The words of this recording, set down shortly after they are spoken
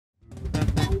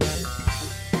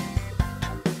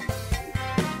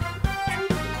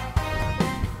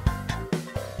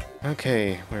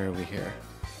Okay, where are we here?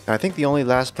 I think the only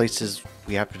last places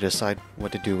we have to decide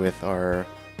what to do with are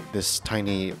this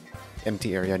tiny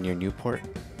empty area near Newport.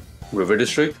 River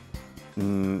District?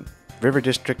 River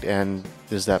District, and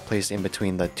there's that place in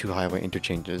between the two highway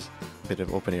interchanges. A bit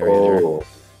of open area there.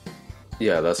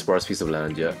 Yeah, that's a sparse piece of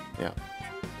land, yeah. Yeah.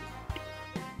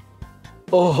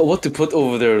 Oh, what to put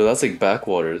over there? That's like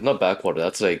backwater. Not backwater,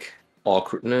 that's like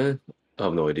awkward. Nah, I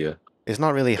have no idea. It's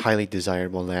not really highly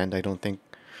desirable land, I don't think.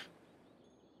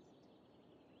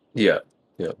 Yeah,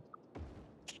 yeah.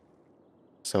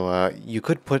 So, you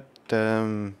could put,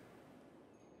 I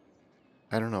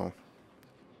don't know,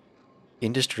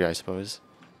 industry, I suppose,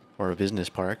 or a business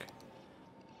park.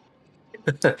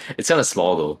 It's kind of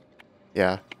small though.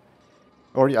 Yeah.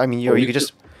 Or, I mean, you could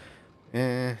just...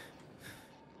 We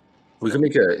could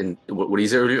make what do you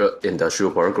say earlier?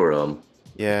 Industrial park or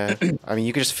Yeah, I mean,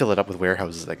 you could just fill it up with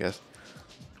warehouses, I guess.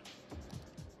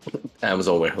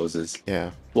 Amazon warehouses. Yeah.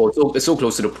 Well, it's so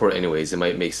close to the port anyways, it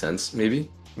might make sense,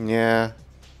 maybe? Yeah.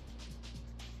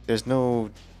 There's no...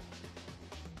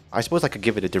 I suppose I could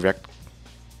give it a direct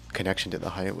connection to the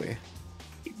highway.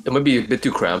 It might be a bit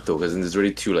too cramped though, because there's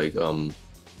already two like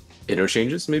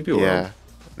interchanges maybe. Or, Yeah.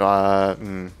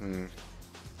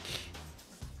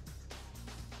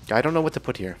 I don't know what to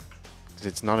put here, 'cause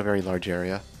it's not a very large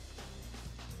area.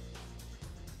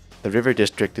 The river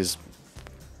district is,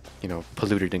 you know,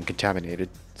 polluted and contaminated,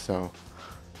 so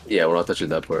Yeah, we're not touching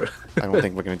that part. I don't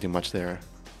think we're gonna do much there.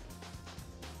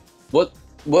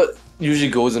 What usually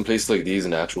goes in places like these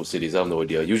in actual cities? I have no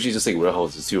idea. Usually just like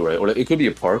warehouses too, right? Or like, it could be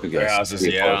a park, I guess. Warehouses,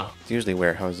 yeah. It's usually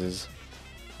warehouses.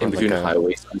 In Or between like a-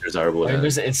 highways, undesirable I mean, land.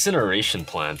 there's an incineration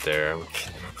plant there. We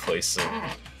can replace it.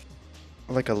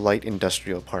 Like a light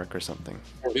industrial park or something.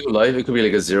 In real life, it could be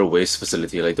like a zero waste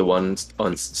facility, like the one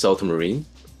on South Marine.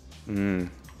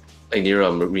 Like near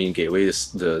a Marine Gateway,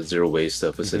 is the zero waste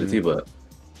facility, but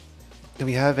Do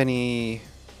we have any...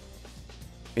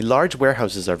 I mean, large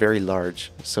warehouses are very large,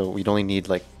 so we'd only need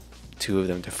like 2 of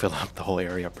them to fill up the whole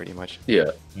area pretty much.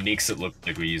 yeah. Makes it look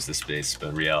like we use the space, but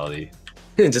in reality,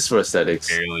 Just for aesthetics.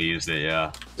 barely used it,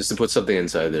 yeah. Just to put something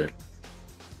inside there.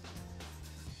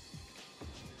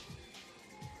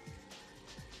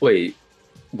 Wait,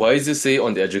 why does it say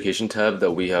on the education tab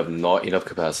that we have not enough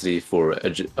capacity for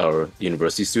our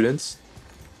university students?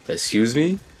 Excuse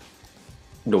me?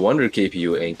 No wonder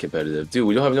KPU ain't competitive. Dude,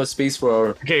 we don't have enough space for our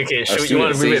Okay, our so you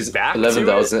want to move students. it back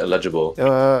 11,000 eligible.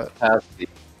 Capacity.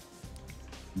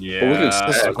 Yeah. But we could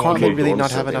expect Does Quantum more really dorm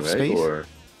not have something, enough right? space? Or...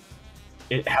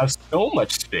 It has so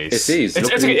much space. It says, It's,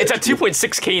 look it's, at okay, the- it's at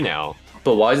 2.6k now.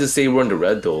 But why does it say we're in the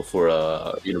red though for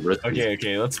university?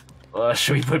 Okay, let's...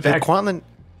 should we put Yeah, back...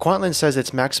 Quantland says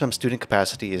its maximum student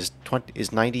capacity is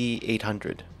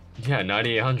 9,800. Yeah,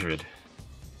 9,800.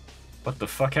 What the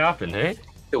fuck happened, hey?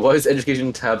 Why is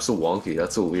education tab so wonky?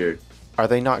 That's so weird. Are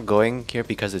they not going here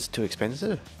because it's too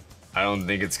expensive? I don't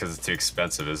think it's because it's too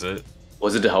expensive, is it?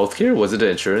 Was it the healthcare? Was it the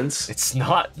insurance? It's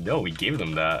not. No, we gave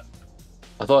them that.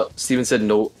 I thought Steven said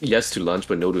no, yes to lunch,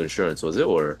 but no to insurance. Was it,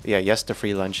 or Yeah, yes to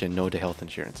free lunch and no to health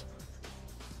insurance.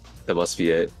 that must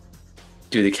be it?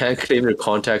 Dude, they can't claim their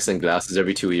contacts and glasses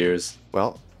every 2 years.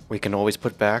 Well, we can always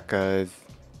put back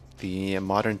the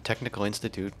Modern Technical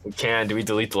Institute. We can. Do we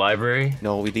delete the library?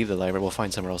 No, we leave the library. We'll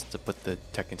find somewhere else to put the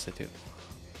Tech Institute.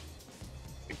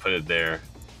 We put it there.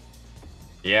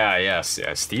 Yeah,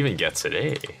 Steven gets it,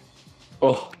 eh?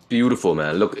 Oh, beautiful,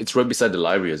 man. Look, it's right beside the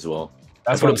library as well.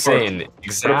 That's Put what a I'm park. saying. Put a park in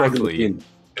Exactly. between.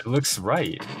 It looks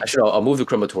right. Actually, I'll move the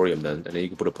crematorium then, and then you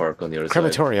can put a park on the other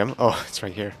Crematorium? Oh, it's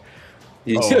right here.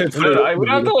 side. Oh, we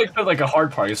don't have to like put like a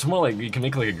hard part. It's more like you can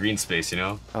make like a green space, you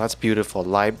know? Oh, that's beautiful.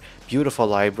 Beautiful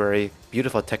library,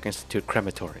 beautiful Tech Institute,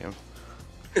 crematorium.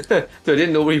 So I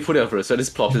didn't know where you put it at first, so I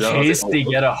just plopped In it down. I was case like, they oh,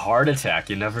 get a heart attack,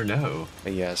 you never know.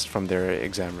 Yes, from their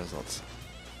exam results.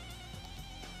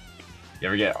 You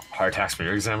ever get heart attacks from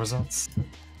your exam results?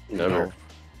 never. No.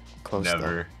 Close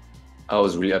Never. I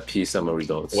was really at peace at my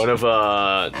results. One of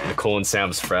Nicole and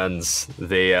Sam's friends,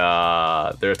 they're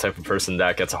a type of person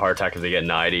that gets a heart attack if they get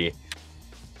 90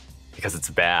 because it's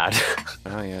bad.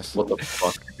 though. Oh, yes. What the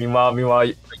fuck? meanwhile,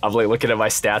 I'm like looking at my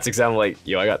stats exam, I'm like,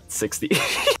 yo, I got 60.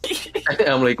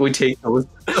 I'm like, wait, take those.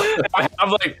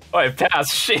 I'm like, oh, I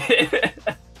passed. Shit.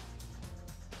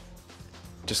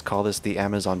 Just call this the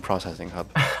Amazon Processing Hub.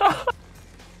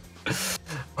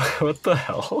 What the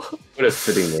hell? What a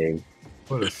fitting name.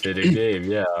 What a fitting name,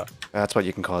 yeah. That's what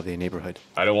you can call the neighborhood.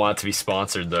 I don't want it to be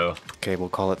sponsored though. Okay, we'll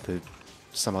call it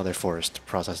some other forest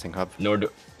processing hub. Nor do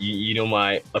you know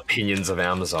my opinions of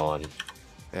Amazon.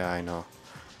 Yeah, I know.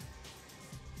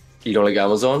 You don't like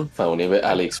Amazon? Fine, we'll name it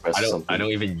AliExpress or something. I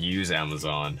don't even use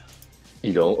Amazon.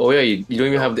 You don't? Oh yeah, you don't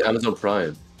even have the Amazon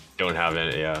Prime. don't have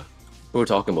it. Yeah, We're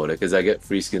talking about it because I get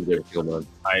free skins every single month.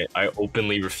 I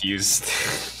openly refused.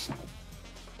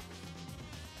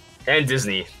 And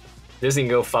Disney can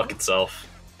go fuck itself.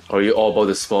 Are you all about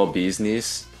the small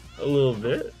business? A little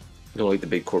bit. You don't like the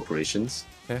big corporations?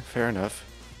 Yeah, fair enough.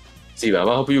 See, I'm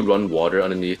gonna help you run water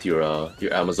underneath your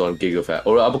Amazon Gigafactory,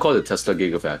 or I will call it Tesla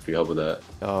Gigafactory. How about that?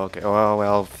 Oh, okay.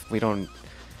 Well, we don't.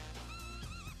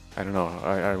 I don't know.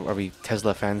 Are we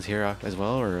Tesla fans here as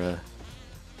well, or?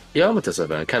 Yeah, I'm a Tesla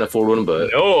fan. Can't afford one,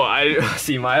 but No, I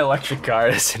see my electric car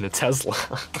is in a Tesla.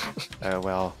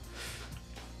 Well,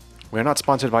 we're not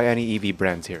sponsored by any EV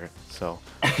brands here, so.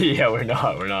 Yeah, we're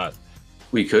not.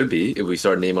 we could be if we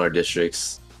start naming our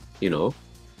districts. You know,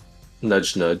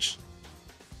 nudge, nudge.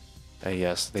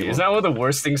 Yes, they Dude, will. isn't that one of the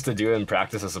worst things to do in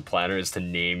practice as a planner is to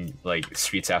name like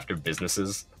streets after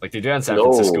businesses? Like they do that in San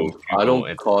Francisco. No, with I Google, don't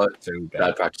and call it it's so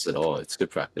bad practice at all. It's good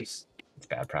practice. It's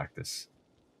bad practice.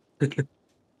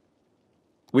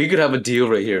 We could have a deal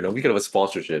right here. No, we could have a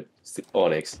sponsorship.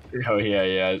 Onyx. Oh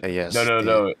yeah. Yes.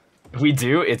 No. We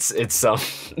do. It's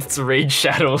it's Raid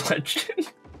Shadow Legend.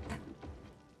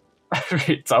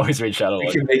 It's always Raid Shadow We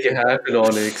Legend. can make it happen,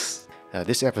 Onyx.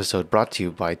 This episode brought to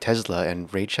you by Tesla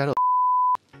and Raid Shadow.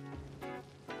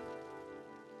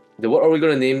 Then what are we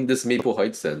gonna name this Maple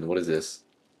Heights then? What is this?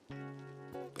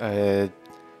 I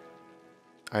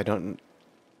don't.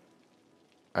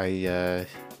 I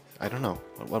don't know.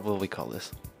 What will we call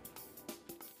this?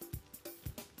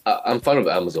 I'm fine with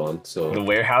Amazon, so. The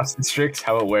Warehouse District.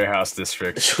 How about Warehouse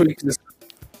District?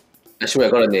 Actually, I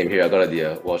got a name here. I got an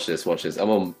idea. Watch this. I'm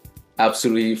gonna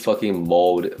absolutely fucking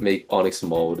mold. Make Onyx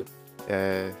mold.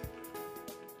 Done.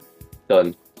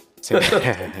 Same-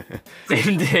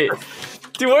 Same day.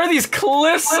 Dude, what are these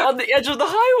cliffs on the edge of the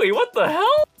highway? What the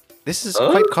hell? This is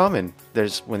Huh? quite common.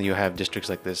 There's when you have districts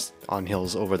like this on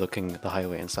hills overlooking the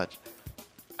highway and such.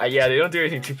 Yeah, they don't do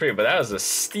anything too pretty, but that was a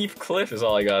steep cliff, is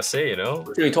all I gotta say. You know.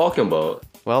 What are you talking about?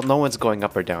 Well, no one's going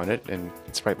up or down it, and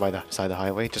it's right by the side of the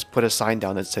highway. Just put a sign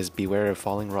down that says "Beware of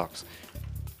falling rocks."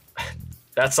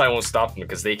 That sign won't stop them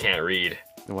because they can't read.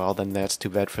 Well, then that's too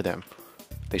bad for them.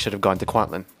 They should have gone to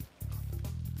Kwantlen.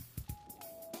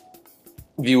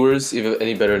 Viewers, if you have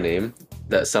any better name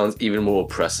that sounds even more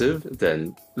oppressive,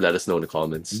 then let us know in the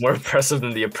comments. More oppressive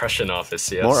than the oppression office,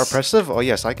 yes. More oppressive? Oh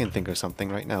yes, I can think of something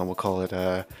right now. We'll call it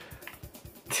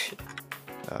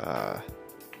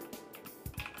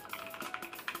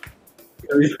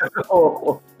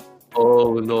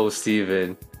Oh no,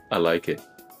 Steven. I like it.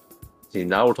 See,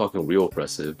 now we're talking real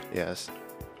oppressive. yes.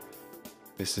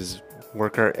 This is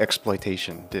worker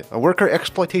exploitation. A worker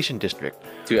exploitation district.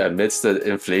 Dude, amidst the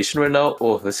inflation right now,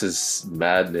 oh, this is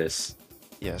madness.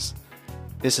 Yes.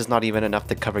 This is not even enough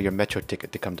to cover your metro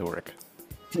ticket to come to work.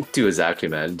 Dude, exactly,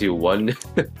 man. Dude, one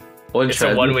It's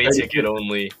a one-way ticket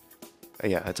only.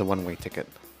 Yeah, it's a one-way ticket.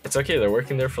 It's okay, they're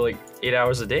working there for like 8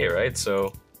 hours a day, right?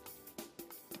 So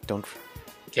Don't.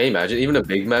 Can you imagine? Even a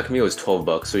Big Mac meal is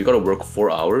 $12, so you gotta work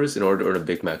 4 hours in order to earn a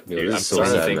Big Mac meal. dude, This I'm is so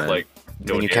starting to sad, think man. like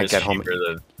Then you can't get home.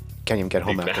 Than Can't even get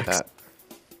home Big after Macs. that.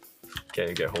 can't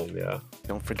even get home, yeah.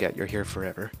 Don't forget, you're here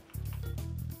forever.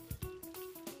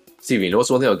 Stevie, you know what's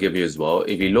one thing I'll give you as well?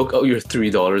 If you look out your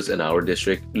 $3 an hour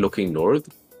district looking north,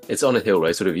 it's on a hill,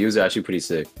 right? So the views are actually pretty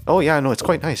sick. Oh yeah, no, it's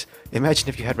quite nice. Imagine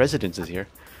if you had residences here.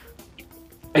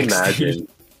 Imagine.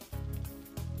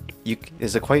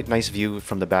 There's a quite nice view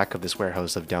from the back of this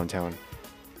warehouse of downtown.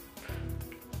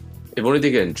 If only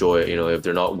they can enjoy it, you know, if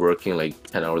they're not working like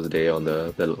 10 hours a day on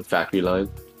the factory line.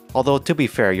 Although, to be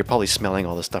fair, you're probably smelling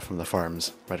all the stuff from the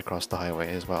farms right across the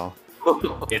highway as well.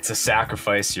 It's a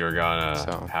sacrifice you're gonna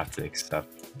So- have to accept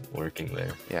working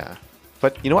there. Yeah.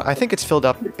 But you know what? I think it's filled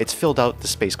up. It's filled out the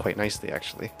space quite nicely,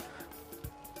 actually.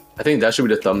 I think that should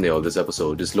be the thumbnail of this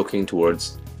episode, just looking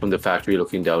towards, from the factory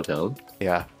looking downtown.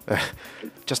 Yeah.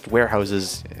 Just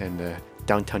warehouses and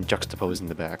downtown juxtaposed in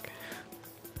the back.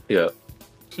 Yeah.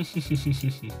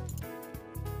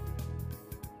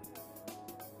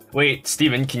 Wait,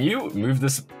 Steven, can you move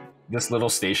this little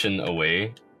station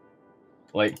away?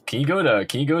 Like, can you go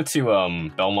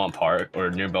to Belmont Park, or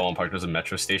near Belmont Park there's a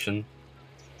metro station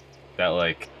that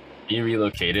like can you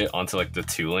relocate it onto like the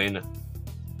 2-lane?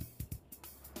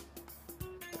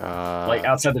 Like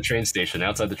outside the train station,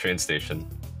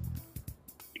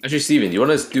 Actually, Steven, you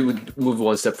want to move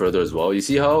one step further as well? You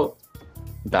see how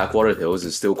Backwater Hills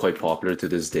is still quite popular to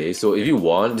this day? So if you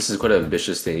want, this is quite an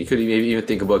ambitious thing. You could maybe even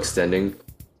think about extending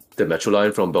the metro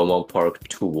line from Belmont Park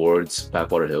towards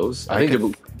Backwater Hills. I think it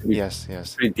would be Yes.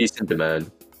 pretty decent demand.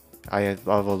 I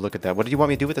will look at that. What did you want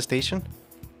me to do with the station?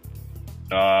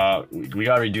 We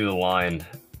gotta redo the line.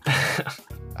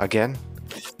 Again?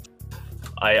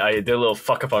 I did a little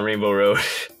fuck up on Rainbow Road.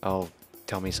 Oh,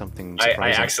 tell me something I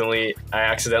surprising. I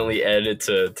accidentally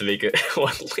edited to make it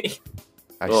one lane.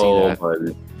 I see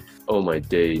that. Oh my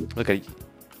day. Look at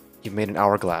you made an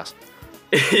hourglass.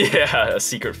 Yeah, a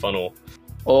secret funnel.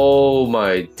 Oh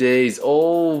my days.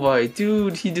 Oh my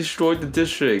dude, he destroyed the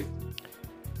district.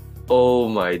 Oh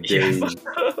my days.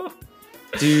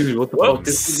 Dude, what the fuck?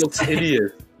 This looks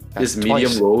hideous. That's This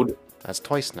medium twice. road. That's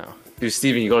twice now. Dude,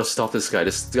 Steven, you gotta stop this guy.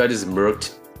 This guy just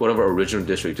murked one of our original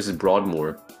districts. This is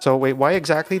Broadmoor. So wait, why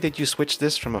exactly did you switch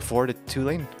this from a 4 to 2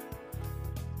 lane?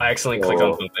 I accidentally clicked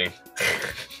on something.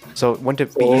 So wouldn't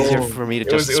it be easier for me to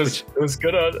just switch? It was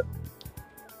good on.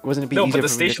 Wasn't it be No, easier but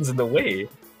the for me to... station's in the way.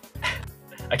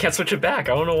 I can't switch it back.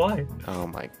 I don't know why. Oh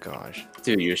my gosh.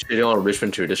 Dude, you're shitting on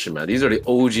Richmond tradition, man. These are the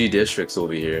OG districts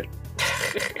over here.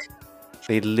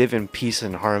 They live in peace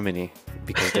and harmony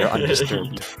because they're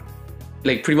undisturbed.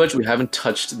 Like, pretty much we haven't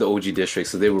touched the OG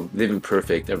districts, so they've been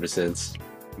perfect ever since.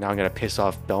 Now I'm gonna piss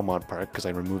off Belmont Park because I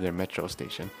removed their metro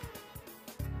station.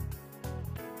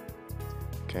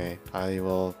 Okay, I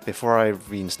will... Before I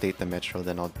reinstate the metro,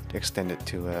 then I'll extend it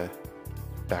to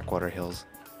Backwater Hills.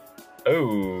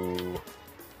 Oh.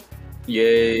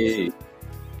 Yay!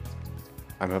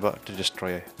 I'm about to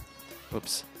destroy...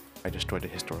 Oops. I destroyed a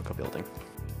historical building.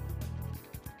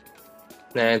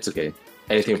 Nah, it's okay.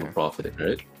 Anything Okay. for profit,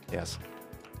 right? Yes.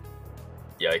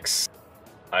 Yikes.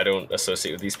 I don't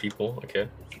associate with these people. Okay.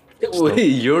 Wait,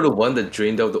 you're the one that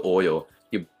drained out the oil.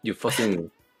 You fucking...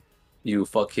 You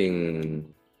fucking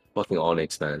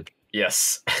Onyx, man.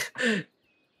 Yes.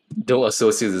 Don't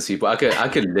associate with these people. I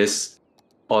could list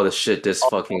all the shit this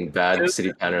fucking bad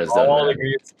city planner has done, All man.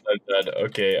 agreements are done.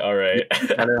 Okay, alright.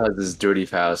 Canada has this dirty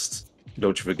fast.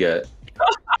 Don't you forget.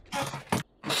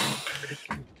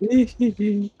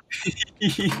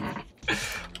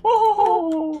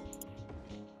 Oh.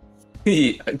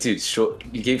 Dude,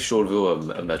 you gave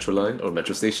Shoreville a metro line or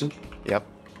metro station? Yep.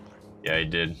 Yeah, I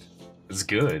did. It's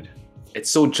good. It's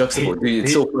so juxtaposed, dude.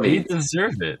 It's so They funny.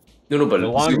 deserve it. No, but The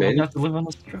longer zoom we in. have to live on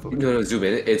this road. No, zoom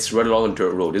in. It's right along a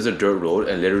dirt road. There's a dirt road,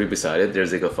 and literally beside it,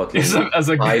 there's like a fucking As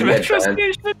a highly metro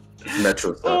advanced station.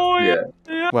 metro stuff. Oh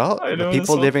Yeah. Well, I the know,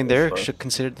 people this living sounds there fun. should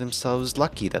consider themselves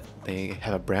lucky that they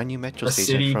have a brand new metro The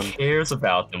station city from cares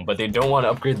about them, but they don't want to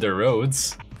upgrade their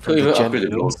roads. Don't even the gen-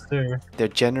 upgrade the road. Sir. their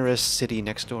generous city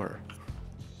next door.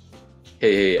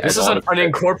 Hey, This as is an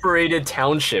Onyx- unincorporated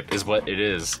township, is what it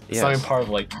is. It's not Yes. even part of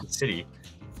like the city.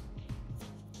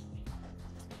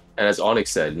 And as Onyx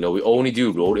said, we only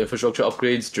do road infrastructure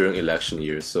upgrades during election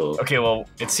years. So Okay, well,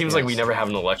 it seems like we Yes. never have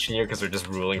an election year because they're just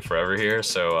ruling forever here,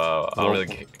 so I don't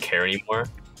really care anymore.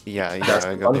 Yeah, that's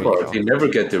yeah, the there fun you part. go. They never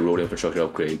get the road infrastructure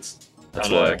upgrades. That's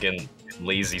I'm why. getting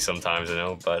lazy sometimes,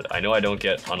 but I know I don't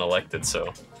get unelected,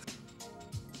 so.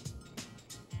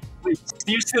 Wait,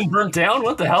 Stevenson burnt down?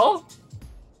 What the hell?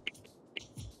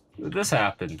 When did this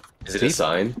happen? Is it a See?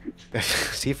 sign?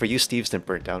 See, for you, Steveston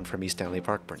burnt down. For me, Stanley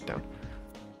Park burnt down.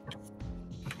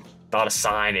 Not a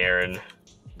sign, Aaron.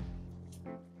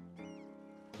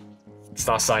 It's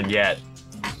not a sign yet.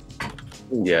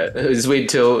 Yeah, just wait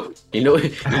till you know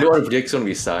what I predict is gonna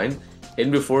be a sign. In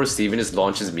before Steven just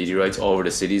launches meteorites all over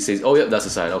the city, says, "Oh yeah, that's a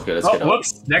sign. Okay, let's get Oh, out."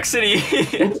 whoops! Next city.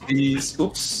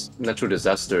 Oops, natural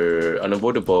disaster,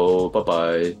 unavoidable. Bye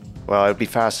bye. Well, it'd be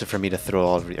faster for me to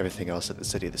throw everything else at the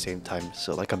city at the same time.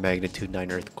 So, like a magnitude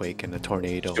 9 earthquake and a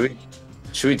tornado.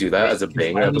 Should we do that as a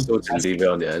banger episode to leave it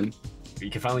on the end? You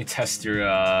can finally test your.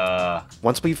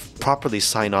 Once we've properly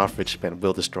signed off Richmond,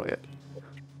 we'll destroy it.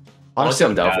 Honestly,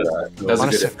 I'm down for yeah, that. That's a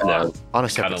honestly, good finale. On a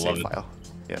Kinda separate love save it. file.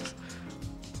 Yes.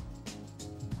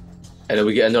 And then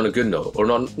we can end on a good note, or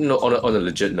not, on a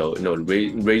legit note.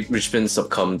 Richmond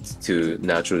succumbed to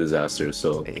natural disasters,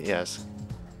 so Yes.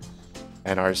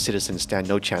 And our citizens stand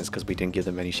no chance because we didn't give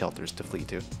them any shelters to flee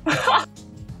to.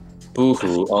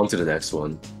 boo-hoo, on to the next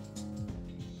one.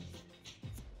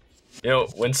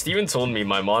 When Steven told me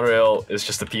my monorail is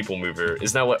just a people mover,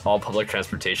 isn't that what all public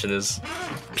transportation is?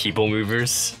 People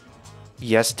movers?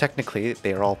 Yes, technically,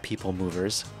 they are all people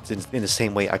movers. In the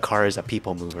same way, a car is a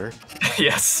people mover.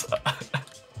 Yes.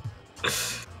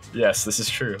 Yes, this is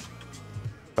true.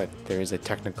 But there is a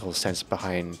technical sense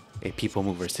behind a people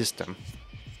mover system,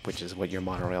 which is what your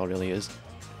monorail really is.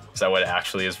 Is that what it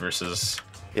actually is versus...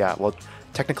 Yeah, well,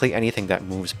 technically anything that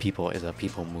moves people is a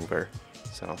people mover.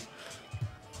 So,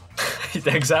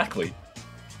 Exactly.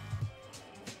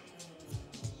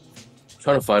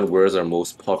 Trying to find where's our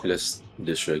most populous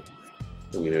district.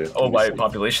 Here. Oh, by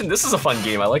population? This is a fun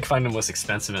game. I like finding the most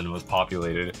expensive and the most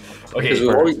populated. Okay, Because we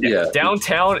already- yeah.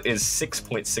 downtown is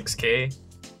 6.6k.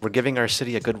 we're giving our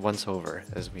city a good once-over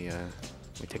as we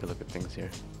take a look at things here.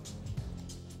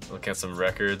 Look at some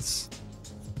records.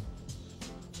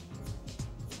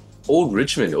 Old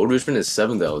Richmond. Old Richmond is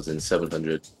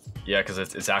 7,700. Yeah, because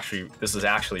this is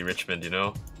actually Richmond, you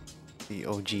know? The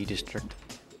OG district.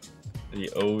 The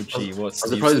OG. What's I'm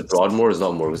surprised Broadmoor is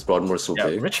not more because Broadmoor's so yeah,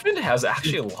 big. Richmond has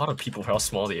actually a lot of people for how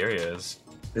small the area is.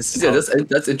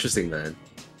 That's interesting, man.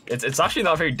 It's actually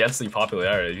not very densely populated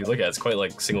area. If you look at it, it's quite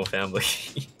like single family.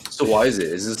 So why is it?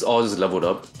 Is this all just leveled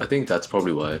up? I think that's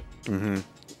probably why. Mm-hmm.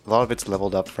 A lot of it's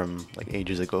leveled up from like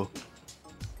ages ago.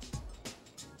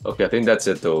 Okay, I think that's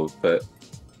it though. But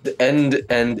the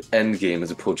end game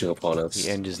is approaching upon us.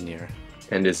 The end is near.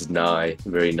 End is nigh,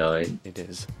 very nigh. It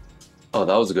is. Oh,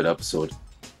 that was a good episode.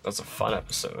 That's a fun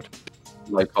episode.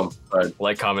 Like, comment,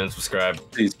 Like, comment, and subscribe.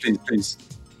 please, please, please.